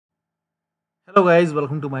Hello guys,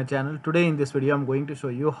 welcome to my channel. Today in this video I'm going to show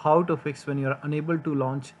you how to fix when you are unable to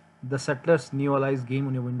launch the Settlers New Allies game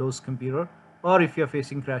on your Windows computer, or if you are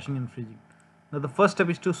facing crashing and freezing. Now the first step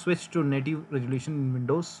is to switch to native resolution in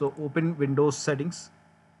Windows. So open Windows settings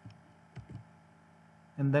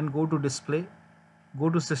and then go to display, go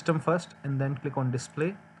to system first and then click on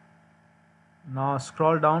display. Now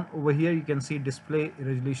scroll down over here, you can see display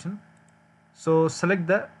resolution. So select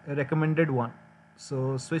the recommended one.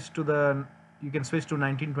 So you can switch to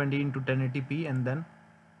 1920 into 1080p and then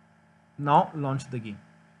now launch the game.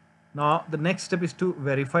 Now the next step is to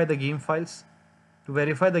verify the game files. To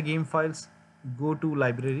verify the game files, go to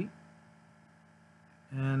library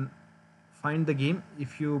and find the game.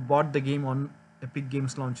 If you bought the game on Epic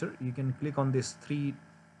Games Launcher, you can click on these three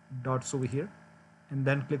dots over here and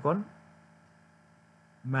then click on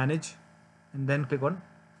manage and then click on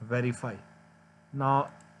verify.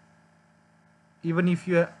 Now even if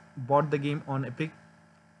you bought the game on Epic,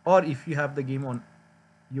 or if you have the game on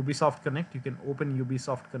Ubisoft Connect, you can open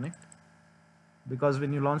Ubisoft Connect, because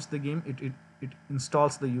when you launch the game it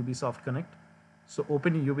installs the Ubisoft Connect. So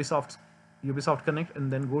open Ubisoft Connect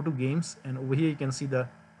and then go to games, and over here you can see the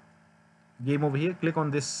game over here. Click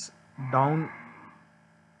on this down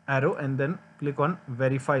arrow and then click on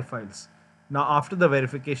verify files. Now after the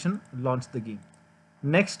verification, launch the game.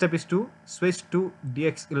 Next step is to switch to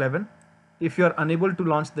DX11. If you are unable to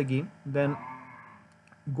launch the game, then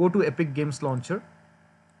go to Epic Games Launcher.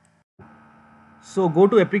 So go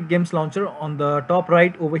to Epic Games Launcher. On the top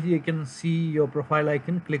right over here you can see your profile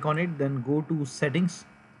icon. Click on it, then go to settings.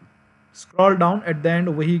 Scroll down, at the end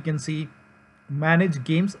over here you can see manage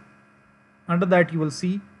games. Under that you will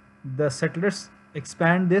see the settlers.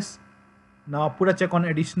 Expand this. Now put a check on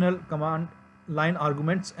additional command line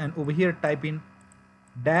arguments and over here type in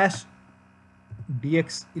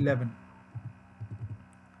 -dx11.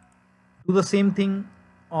 Do the same thing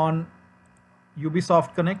on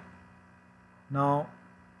Ubisoft Connect. Now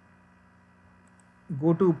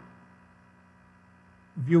go to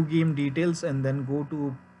view game details and then go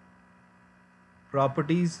to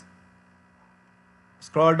properties.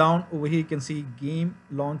 Scroll down, over here you can see game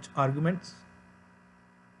launch arguments.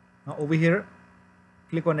 Now over here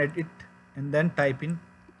click on edit and then type in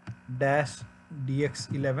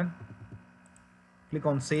 -dx11. Click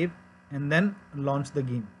on save and then launch the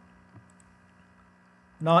game.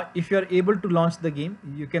 Now if you are able to launch the game,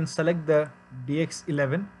 you can select the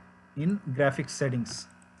DX11 in graphics settings.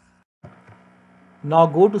 Now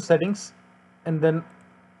go to settings and then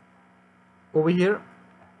over here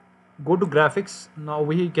go to graphics. Now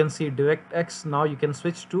over here you can see DirectX. Now you can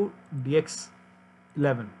switch to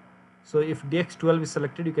DX11. So if DX12 is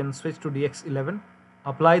selected, you can switch to DX11,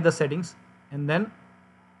 apply the settings and then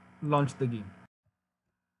launch the game.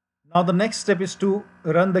 Now the next step is to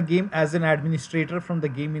run the game as an administrator from the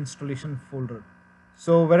game installation folder.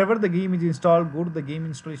 So wherever the game is installed, go to the game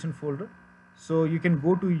installation folder. So you can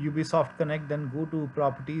go to Ubisoft Connect, then go to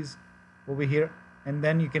properties over here and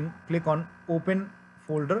then you can click on open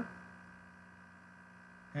folder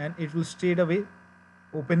and it will straight away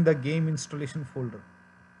open the game installation folder.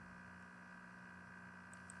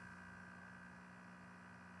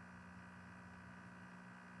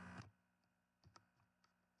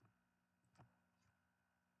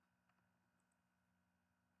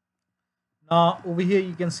 Now over here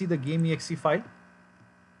you can see the game exe file.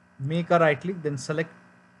 Make a right click, then select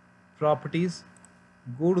properties,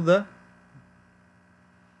 go to the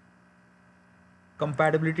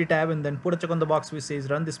compatibility tab and then put a check on the box which says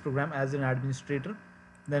run this program as an administrator.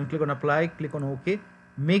 Then click on apply, click on OK.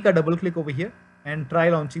 Make a double click over here and try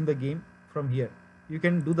launching the game from here. You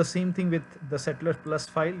can do the same thing with the Settlers Plus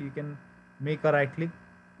file. You can make a right click,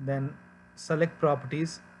 then select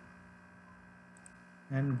properties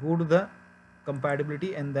and go to the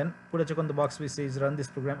compatibility and then put a check on the box which says run this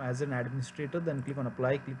program as an administrator. Then click on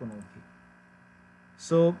apply, click on OK.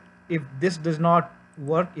 So if this does not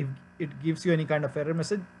work, if it gives you any kind of error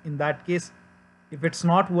message, in that case, if it's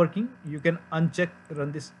not working, you can uncheck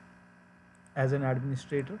run this as an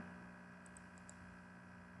administrator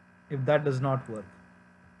if that does not work.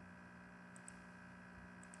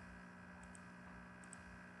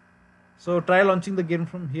 So try launching the game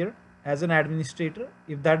from here as an administrator.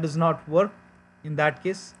 If that does not work, in that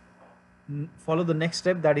case, follow the next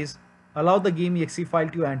step, that is allow the game exe file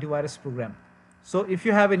to your antivirus program. So if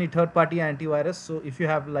you have any third-party antivirus, so if you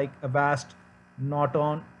have like Avast,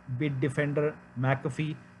 Norton, Bitdefender,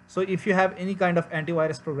 McAfee, so if you have any kind of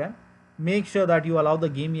antivirus program, make sure that you allow the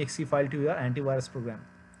game exe file to your antivirus program.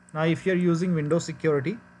 Now if you're using Windows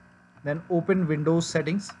security, then open Windows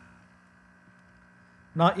settings.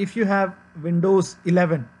 Now if you have Windows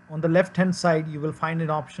 11 on the left hand side you will find an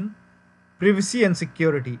option privacy and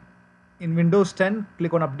security. In Windows 10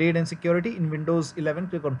 click on update and security. In Windows 11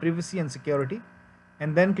 click on privacy and security,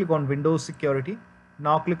 and then click on Windows security.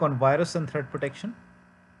 Now click on virus and threat protection.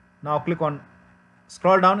 Now click on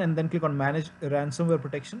scroll down and then click on manage ransomware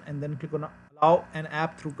protection, and then click on allow an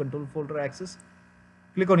app through control folder access.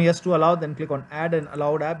 Click on yes to allow, then click on add an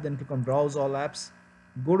allowed app, then click on browse all apps.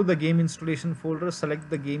 Go to the game installation folder, select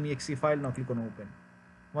the game exe file, now click on open.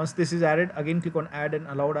 Once this is added, again click on add an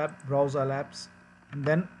allowed app, browse all apps, and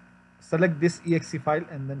then select this exe file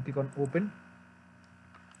and then click on open.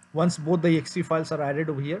 Once both the exe files are added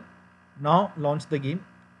over here, now launch the game.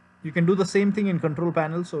 You can do the same thing in control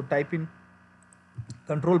panel, so type in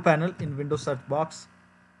control panel in Windows search box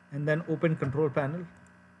and then open control panel.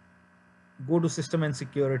 Go to system and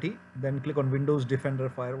security, then click on Windows Defender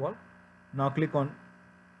Firewall. Now click on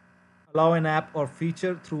allow an app or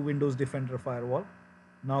feature through Windows Defender Firewall.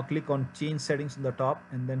 Now click on change settings on the top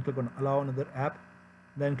and then click on allow another app,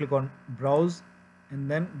 then click on browse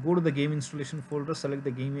and then go to the game installation folder, select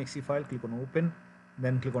the game exe file, click on open,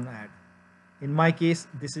 then click on add. In my case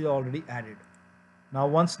this is already added. Now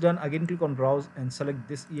once done, again click on browse and select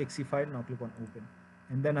this exe file, now click on open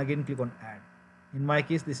and then again click on add. In my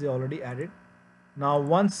case this is already added. Now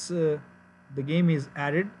once the game is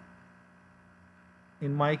added,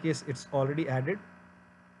 in my case it's already added.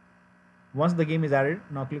 Once the game is added,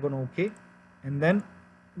 now click on OK and then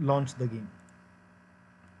launch the game.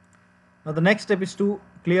 Now the next step is to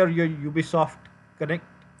clear your Ubisoft Connect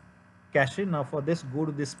cache. Now for this, go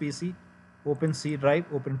to this PC, open C drive,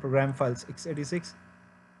 open program files x86.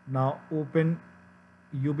 Now open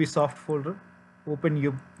Ubisoft folder, open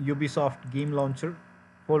Ubisoft game launcher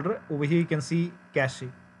folder. Over here you can see cache.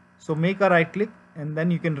 So make a right click and then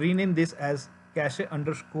you can rename this as cache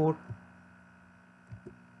underscore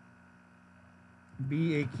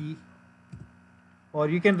BA key, or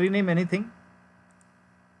you can rename anything.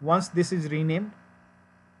 Once this is renamed,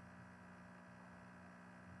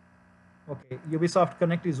 okay, Ubisoft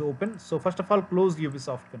Connect is open. So first of all, close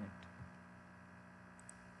Ubisoft Connect.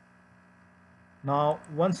 Now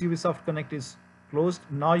once Ubisoft Connect is closed,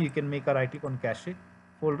 now you can make a right click on cache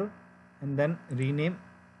folder and then rename.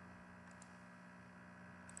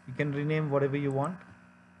 You can rename whatever you want.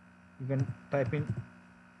 You can type in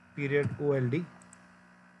period OLD.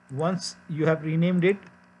 Once you have renamed it,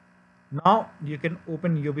 now you can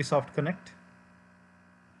open Ubisoft Connect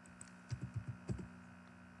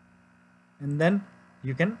and then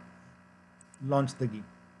you can launch the game.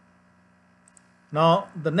 Now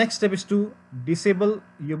the next step is to disable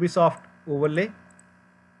Ubisoft overlay.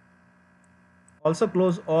 Also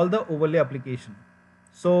close all the overlay application.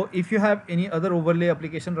 So if you have any other overlay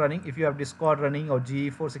application running, if you have Discord running or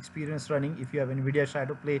GeForce Experience running, if you have NVIDIA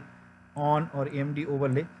Shadowplay on or AMD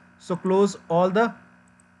overlay, so close all the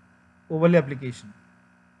overlay application.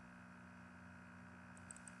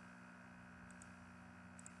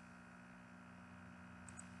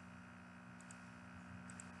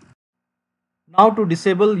 Now to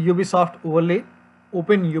disable Ubisoft overlay,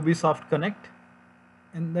 open Ubisoft Connect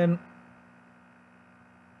and then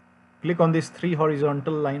click on this 3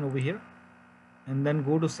 horizontal line over here and then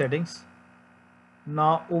go to settings.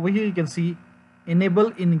 Now over here you can see enable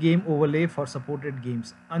in-game overlay for supported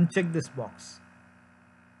games. Uncheck this box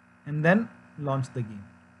and then launch the game.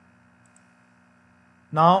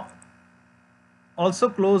 Now also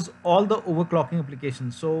close all the overclocking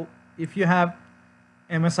applications. So if you have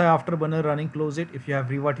MSI Afterburner running, close it. If you have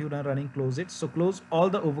Riva Tuner running, close it. So close all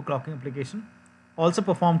the overclocking application. Also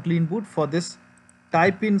perform clean boot. For this,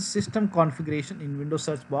 type in system configuration in Windows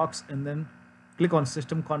search box and then click on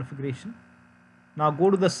system configuration. Now go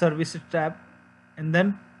to the services tab and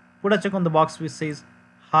then put a check on the box which says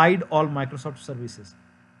hide all Microsoft services.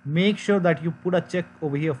 Make sure that you put a check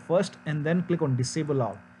over here first and then click on disable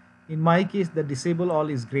all. In my case, the disable all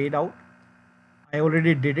is grayed out. I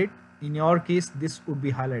already did it. In your case, this would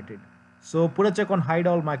be highlighted. So put a check on hide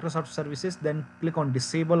all Microsoft services, then click on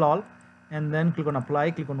disable all and then click on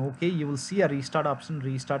apply, click on OK. You will see a restart option,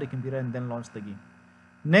 restart your computer and then launch the game.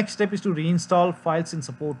 Next step is to reinstall files in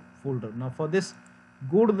support folder. Now for this,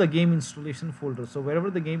 go to the game installation folder. So wherever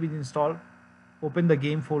the game is installed, open the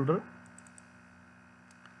game folder.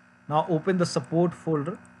 Now open the support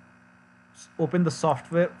folder, open the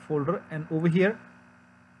software folder, and over here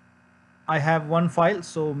I have one file,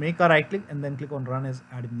 so make a right click and then click on run as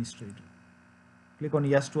administrator. Click on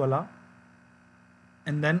yes to allow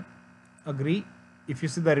and then agree. If you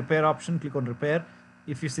see the repair option, click on repair.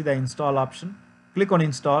 If you see the install option, click on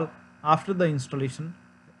install. After the installation,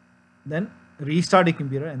 then restart your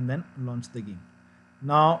computer and then launch the game.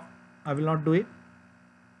 Now I will not do it.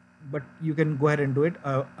 but you can go ahead and do it.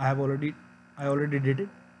 I already did it.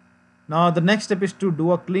 Now the next step is to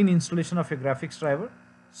do a clean installation of your graphics driver.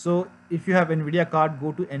 So if you have NVIDIA card,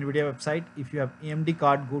 go to NVIDIA website. If you have AMD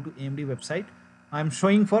card, go to AMD website. I'm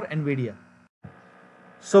showing for NVIDIA.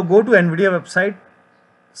 So go to NVIDIA website,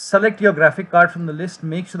 select your graphic card from the list,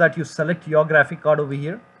 make sure that you select your graphic card over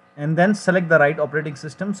here, and then select the right operating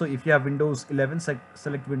system. So if you have Windows 11,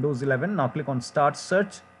 select Windows 11. Now click on Start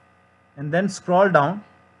Search, and then scroll down.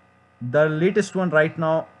 The latest one right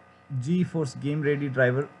now, GeForce Game Ready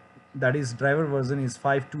driver, that is driver version is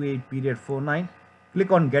 528.49.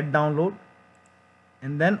 Click on Get Download,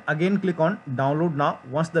 and then again click on Download now.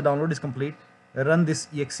 Once the download is complete, run this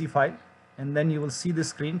exe file, and then you will see this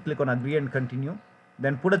screen. Click on Agree and Continue.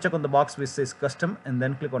 Then put a check on the box which says Custom, and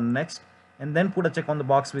then click on Next, and then put a check on the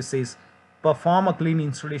box which says Perform a clean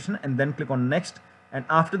installation, and then click on Next. And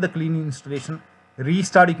after the clean installation,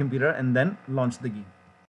 restart your computer and then launch the game.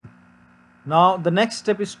 Now the next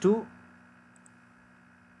step is to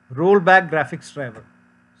roll back graphics driver.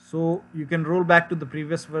 So you can roll back to the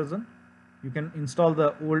previous version. You can install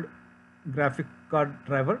the old graphic card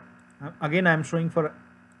driver. Again, I am showing for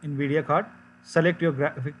NVIDIA card. Select your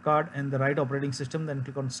graphic card and the right operating system, then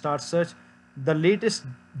click on Start Search. The latest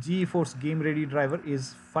GeForce Game Ready driver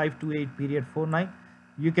is 528.49.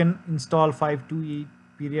 You can install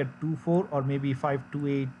 528.24 or maybe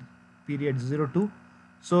 528.02.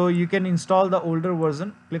 So you can install the older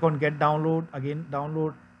version. Click on Get Download, again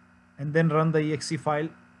download, and then run the exe file.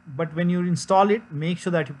 But when you install it, make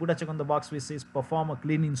sure that you put a check on the box which says Perform a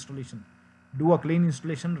clean installation. Do a clean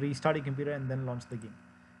installation, restart your computer, and then launch the game.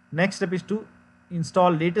 Next step is to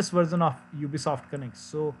install latest version of Ubisoft Connect.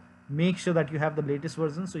 So make sure that you have the latest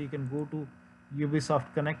version. So you can go to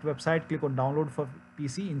Ubisoft Connect website, click on Download for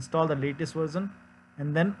PC, install the latest version,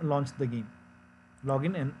 and then launch the game.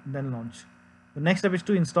 Login and then launch. The next step is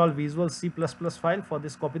to install Visual C++ file. For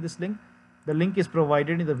this, copy this link. The link is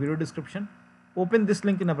provided in the video description. Open this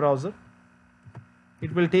link in a browser.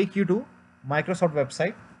 It will take you to Microsoft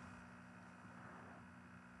website.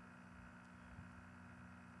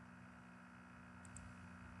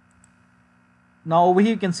 Now over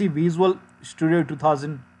here you can see Visual Studio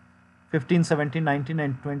 2015, 17, 19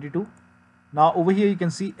 and 22. Now over here you can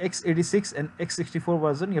see x86 and x64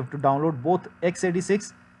 version. You have to download both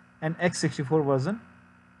x86 and x64 version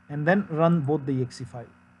and then run both the exe file.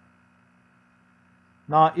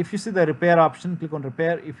 Now if you see the repair option, click on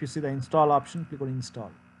repair. If you see the install option, click on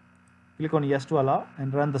install. Click on yes to allow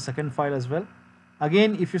and run the second file as well.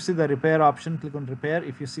 Again, if you see the repair option, click on repair.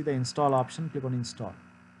 If you see the install option, click on install.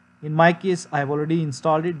 In my case, I have already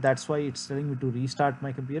installed it. That's why it's telling me to restart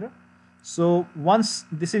my computer. So once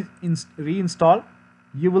this is reinstalled,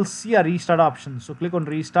 you will see a restart option. So click on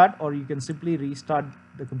restart, or you can simply restart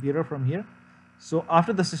the computer from here. So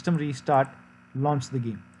after the system restart, launch the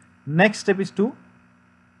game. Next step is to,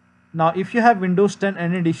 now if you have Windows 10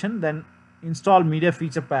 N edition, then install Media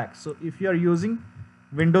Feature Pack. So if you are using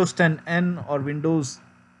Windows 10 N or Windows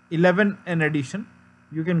 11 N edition,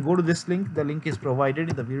 you can go to this link. The link is provided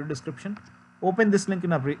in the video description. Open this link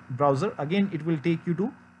in a browser. Again, it will take you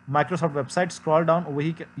to Microsoft website. Scroll down over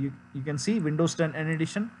here. You can see Windows 10 N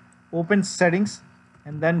edition. Open settings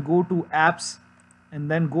and then go to apps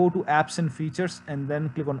and then go to apps and features and then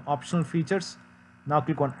click on optional features. Now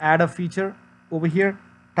click on add a feature. Over here,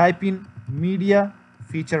 type in Media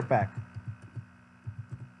Feature Pack.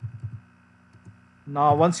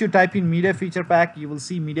 Now once you type in Media Feature Pack, you will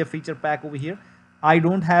see Media Feature Pack over here. I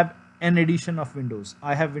don't have an edition of Windows.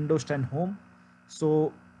 I have Windows 10 Home.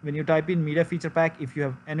 So when you type in Media Feature Pack, if you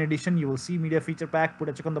have an edition, you will see Media Feature Pack. Put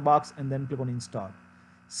a check on the box and then click on install.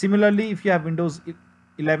 Similarly, if you have Windows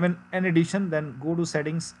 11 N edition, then go to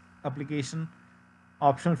settings, application,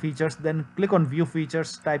 optional features, then click on view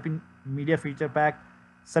features, type in Media Feature Pack,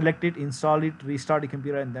 select it, install it, restart the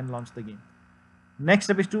computer and then launch the game. Next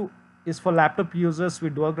step is for laptop users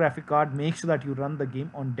with dual graphic card. Make sure that you run the game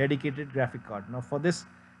on dedicated graphic card. Now for this,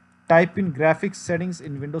 type in graphics settings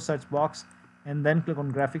in Windows search box and then click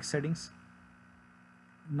on graphics settings.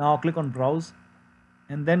 Now click on browse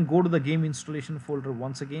and then go to the game installation folder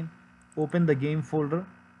once again. Open the game folder,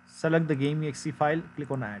 select the game exe file,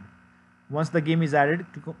 click on add. Once the game is added,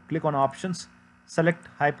 click on options, select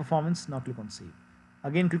high performance, now click on save.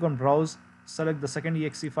 Again click on browse, select the second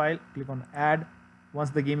exe file, click on add. Once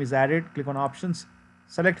the game is added, click on options,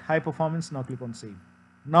 select high performance, now click on save.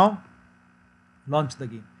 Now launch the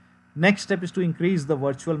game. Next step is to increase the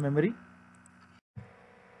virtual memory.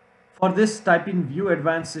 For this, type in view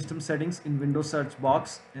advanced system settings in Windows search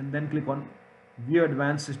box and then click on view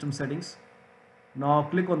advanced system settings. Now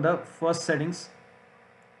click on the first settings.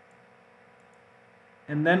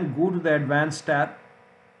 and then go to the advanced tab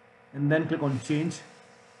and then click on change.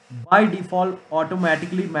 By default,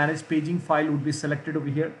 automatically manage paging file would be selected over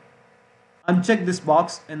here. Uncheck this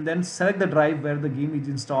box and then select the drive where the game is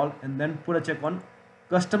installed and then put a check on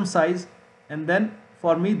custom size, and then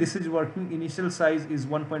for me this is working. Initial size is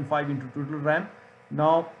 1.5 into total RAM.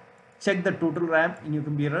 Now check the total RAM in your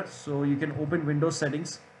computer, so you can open Windows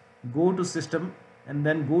settings, go to system and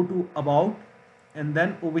then go to about, and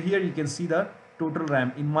then over here you can see the total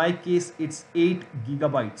RAM. In my case it's 8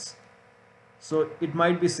 gigabytes, so it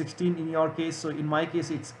might be 16 in your case, so in my case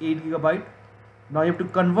it's 8 gigabyte. Now you have to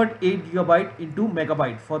convert 8 gigabyte into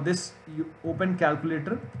megabyte. For this you open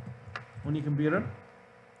calculator on your computer,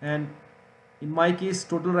 and in my case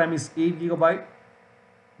total RAM is 8 gigabyte.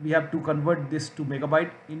 We have to convert this to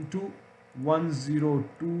megabyte into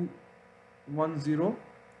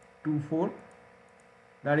 1024,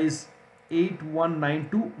 that is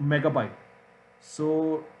 8192 megabyte.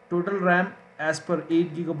 So total RAM as per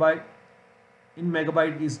 8 gigabyte in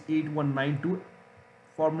megabyte is 8192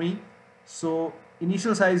 for me. So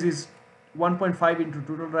initial size is 1.5 into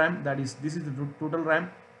total RAM, that is this is the total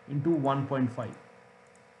RAM into 1.5,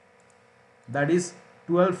 that is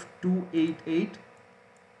 12288,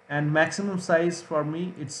 and maximum size for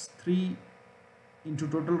me it's 3 into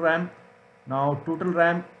total RAM. Now total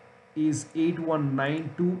RAM is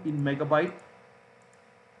 8192 in megabyte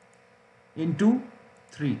into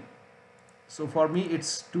 3, so for me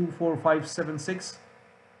it's 24576.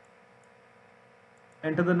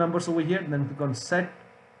 Enter the numbers over here, then click on set,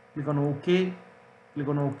 click on OK, click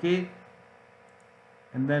on OK,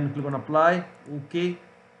 and then click on apply, OK,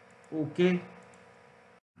 OK.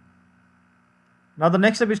 Now the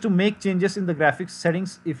next step is to make changes in the graphics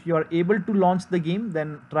settings. If you are able to launch the game,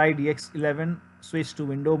 then try DX11, switch to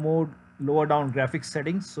window mode, lower down graphics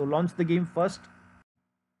settings. So launch the game first.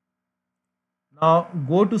 Now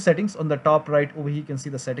go to settings on the top right over here, you can see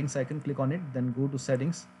the settings icon, click on it, then go to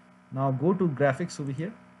settings. Now go to graphics over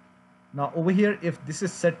here. Now over here, if this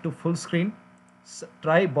is set to full screen,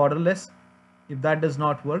 try borderless. If that does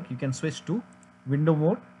not work, you can switch to window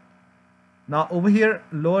mode. Now over here,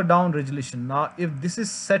 lower down resolution. Now if this is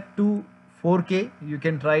set to 4K, you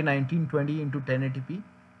can try 1920 into 1080p.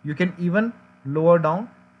 You can even lower down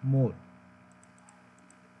more.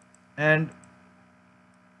 And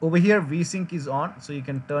over here VSync is on, so you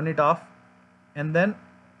can turn it off and then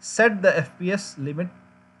set the FPS limit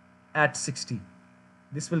at 60.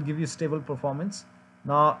 This will give you stable performance.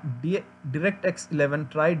 Now DirectX 11,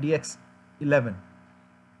 try DX11.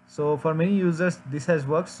 So for many users this has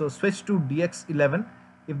worked, so switch to DX11.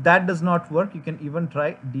 If that does not work, you can even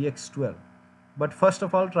try DX12, but first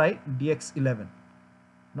of all try DX11.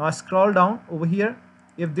 Now scroll down over here.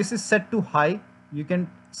 If this is set to high, you can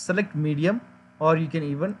select medium, or you can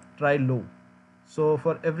even try low. So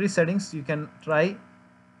for every settings you can try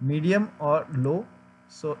medium or low.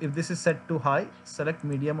 So if this is set to high, select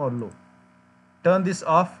medium or low. Turn this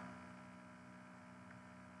off.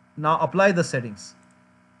 Now apply the settings.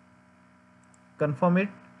 Confirm it.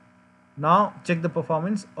 Now check the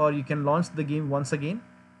performance, or you can launch the game once again.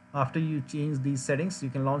 After you change these settings, you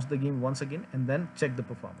can launch the game once again and then check the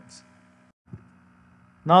performance.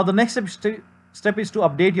 Now the next step is to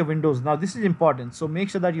update your Windows. Now this is important, so make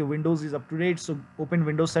sure that your Windows is up to date. So open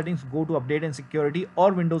Windows settings, go to update and security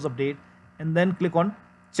or Windows update, and then click on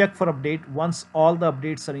check for update. Once all the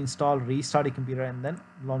updates are installed, restart your computer and then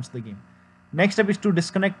launch the game. Next step is to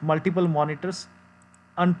disconnect multiple monitors,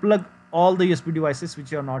 unplug all the USB devices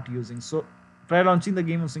which you are not using. So try launching the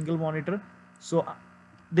game on single monitor. So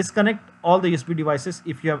disconnect all the USB devices.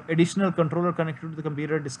 If you have additional controller connected to the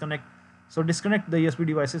computer, disconnect. So disconnect the USB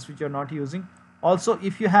devices which you are not using. Also,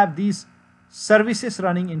 if you have these services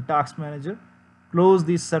running in Task Manager, close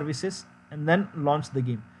these services and then launch the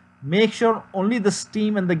game. Make sure only the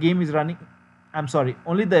Steam and the game is running.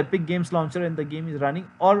 Only the Epic Games Launcher and the game is running,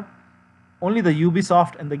 or only the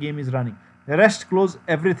Ubisoft and the game is running. The rest, close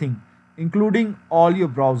everything, including all your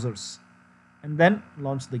browsers, and then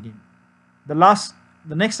launch the game.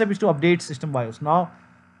 The next step is to update system BIOS. Now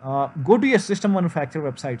go to your system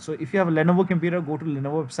manufacturer website. So if you have a Lenovo computer, go to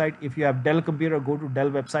Lenovo website. If you have Dell computer, go to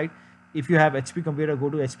Dell website. If you have HP computer,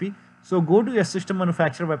 go to HP. So go to your system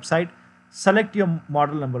manufacturer website, select your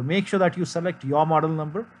model number. Make sure that you select your model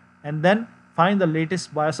number and then find the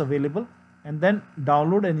latest BIOS available and then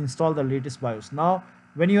download and install the latest BIOS. Now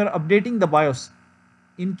when you are updating the BIOS,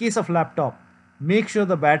 in case of laptop, make sure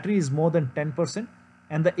the battery is more than 10%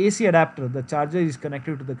 and the AC adapter, the charger, is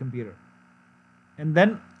connected to the computer, and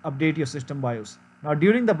then update your system BIOS. Now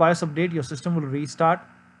during the BIOS update, your system will restart.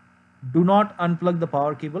 Do not unplug the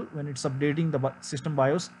power cable when it's updating the system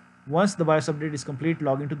BIOS. Once the BIOS update is complete,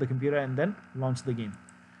 log into the computer and then launch the game.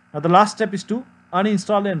 Now the last step is to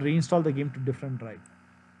uninstall and reinstall the game to different drive.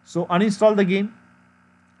 So uninstall the game,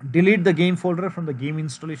 delete the game folder from the game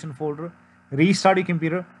installation folder, restart your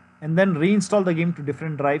computer, and then reinstall the game to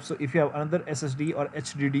different drives. So if you have another SSD or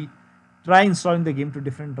HDD, try installing the game to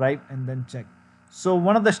different drive and then check. So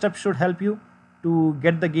one of the steps should help you to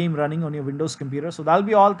get the game running on your Windows computer. So that'll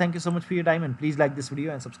be all. Thank you so much for your time, and please like this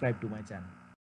video and subscribe to my channel.